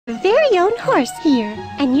very own horse here,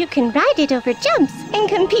 and you can ride it over jumps and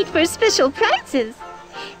compete for special prizes.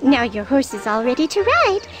 Now your horse is all ready to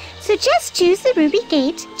ride, so just choose the ruby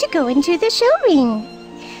gate to go into the show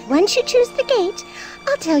ring. Once you choose the gate,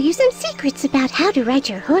 I'll tell you some secrets about how to ride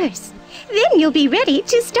your horse. Then you'll be ready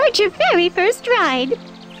to start your very first ride.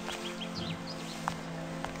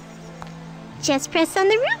 Just press on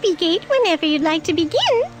the ruby gate whenever you'd like to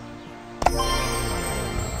begin.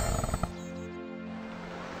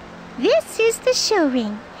 This is the show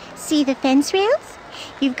ring. See the fence rails?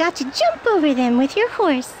 You've got to jump over them with your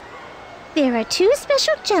horse. There are 2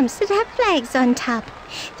 special jumps that have flags on top.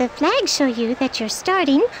 The flags show you that you're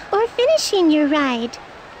starting or finishing your ride.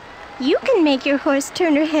 You can make your horse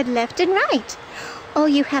turn her head left and right. All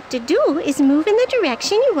you have to do is move in the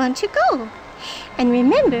direction you want to go. And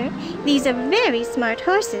remember, these are very smart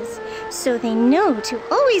horses, so they know to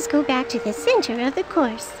always go back to the center of the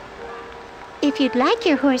course. If you'd like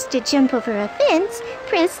your horse to jump over a fence,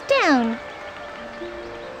 press down.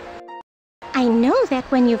 I know that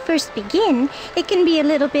when you first begin, it can be a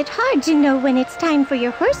little bit hard to know when it's time for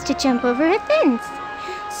your horse to jump over a fence.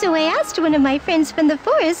 So I asked one of my friends from the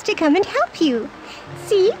forest to come and help you.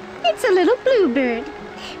 See, it's a little bluebird.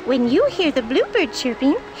 When you hear the bluebird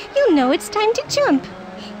chirping, you'll know it's time to jump.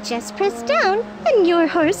 Just press down and your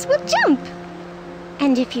horse will jump.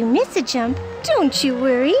 And if you miss a jump, don't you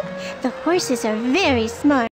worry. The horses are very smart.